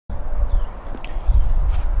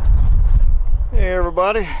Hey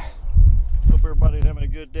everybody, hope everybody's having a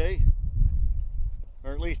good day,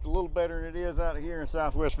 or at least a little better than it is out here in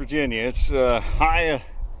Southwest Virginia. It's high,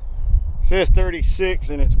 says 36,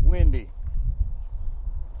 and it's windy.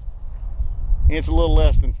 It's a little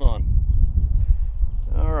less than fun.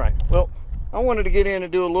 All right, well, I wanted to get in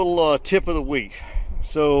and do a little tip of the week.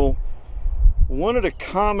 So one of the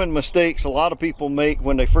common mistakes a lot of people make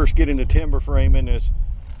when they first get into timber framing is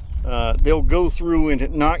they'll go through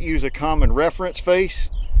and not use a common reference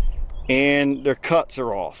face, and their cuts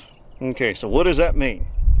are off. Okay, so what does that mean?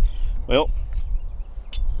 Well,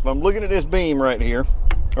 if I'm looking at this beam right here,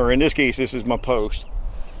 or in this case, this is my post.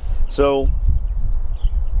 So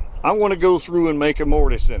I want to go through and make a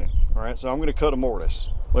mortise in it. All right, so I'm going to cut a mortise.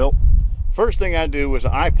 Well, first thing I do is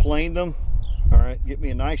I plane them. All right, get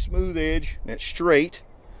me a nice smooth edge that's straight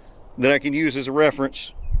that I can use as a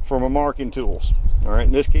reference for my marking tools. All right,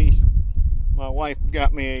 in this case, my wife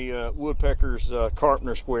got me a Woodpecker's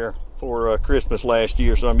carpenter square for Christmas last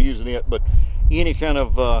year, so I'm using it. But any kind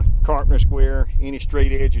of carpenter square, any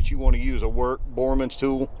straight edge that you want to use will work. Borman's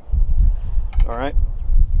tool. All right,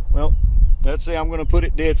 well, let's say I'm going to put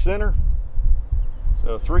it dead center,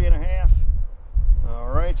 so 3.5. All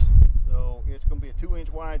right, so it's going to be a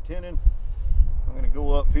 2-inch wide tenon. I'm going to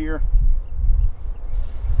go up here.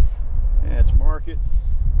 Let's mark it.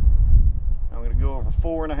 I'm going to go over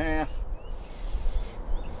 4.5.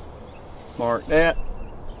 Mark that.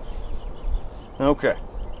 Okay.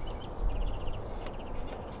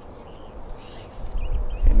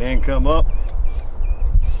 And then come up.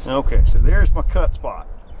 Okay, so there's my cut spot.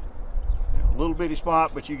 Now, a little bitty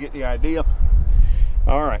spot, but you get the idea.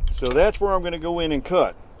 All right, so that's where I'm going to go in and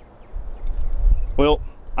cut. Well,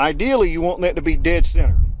 ideally you want that to be dead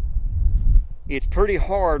center. It's pretty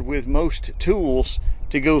hard with most tools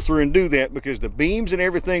to go through and do that, because the beams and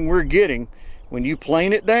everything we're getting when you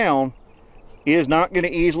plane it down is not going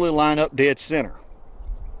to easily line up dead center.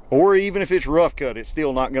 Or even if it's rough cut, it's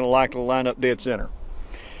still not going to likely line up dead center.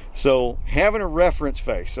 So having a reference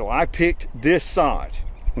face, so I picked this side.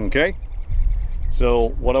 Okay, so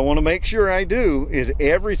what I want to make sure I do is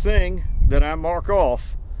everything that I mark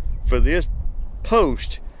off for this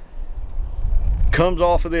post comes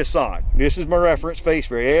off of this side. This is my reference face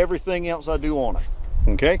for everything else I do on it.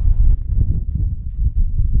 Okay,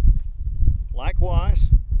 likewise,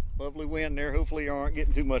 lovely wind there, hopefully you aren't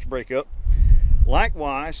getting too much breakup.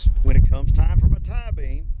 Likewise, when it comes time for my tie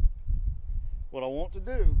beam, what I want to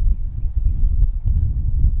do,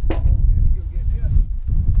 let's go get this.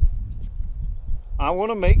 I want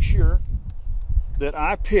to make sure that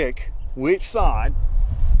I pick which side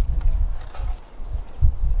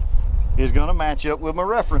is going to match up with my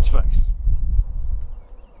reference face.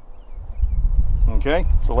 Okay,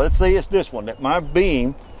 so let's say it's this one, that my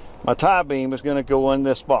beam, my tie beam is going to go in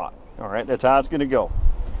this spot. All right, that's how it's going to go.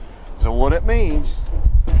 So what it means,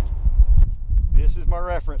 this is my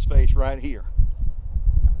reference face right here.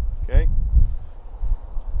 Okay,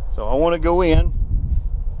 so I want to go in,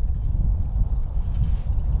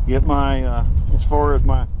 get my as far as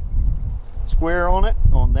my square on it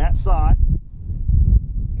on that side,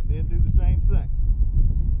 and then do the same thing.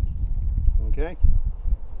 Okay,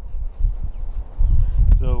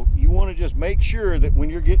 so you want to just make sure that when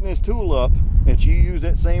you're getting this tool up that you use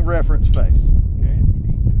that same reference face. Okay, if you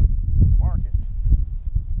need to, mark it.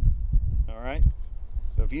 All right,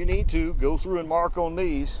 so if you need to, go through and mark on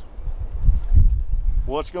these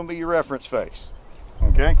what's going to be your reference face.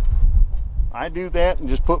 Okay, I do that and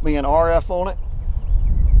just put me an RF on it.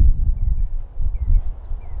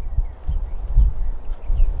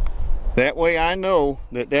 That way I know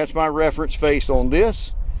that that's my reference face on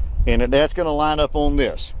this, and that's going to line up on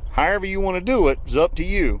this. However you want to do it is up to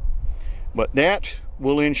you, but that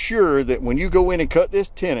will ensure that when you go in and cut this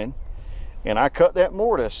tenon and I cut that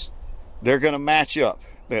mortise, they're going to match up.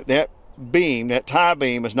 That beam, that tie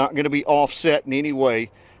beam, is not going to be offset in any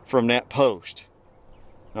way from that post.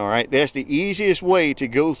 All right, that's the easiest way to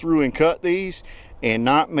go through and cut these and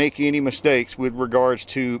not make any mistakes with regards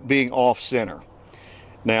to being off center.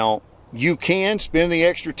 Now, you can spend the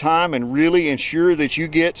extra time and really ensure that you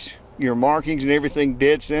get your markings and everything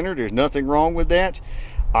dead center. There's nothing wrong with that.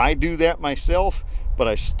 I do that myself, but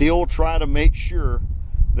I still try to make sure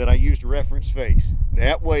that I use the reference face.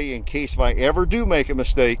 That way, in case if I ever do make a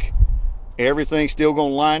mistake, everything's still going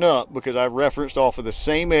to line up, because I've referenced off of the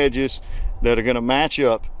same edges that are going to match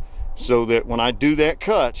up, so that when I do that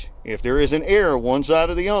cut, if there is an error one side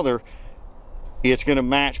or the other, it's going to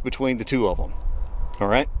match between the two of them. All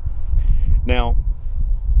right, now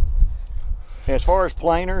as far as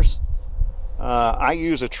planers, I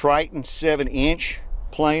use a Triton 7-inch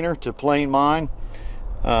planer to plane mine.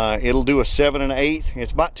 It'll do a 7 1/8.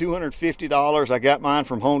 It's about $250. I got mine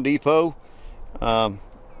from Home Depot.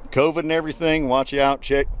 COVID and everything, watch out,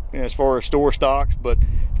 check as far as store stocks, but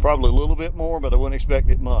probably a little bit more, but I wouldn't expect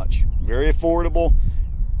it much. Very affordable.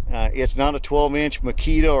 It's not a 12-inch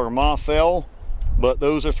Makita or Mafell, but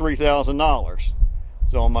those are $3,000.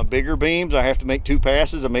 So on my bigger beams, I have to make 2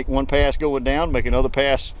 passes. I make 1 pass going down, make another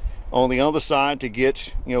pass on the other side to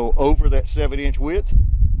get, you know, over that 7-inch width,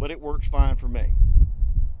 but it works fine for me.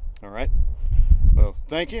 All right. Well,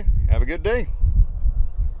 thank you. Have a good day.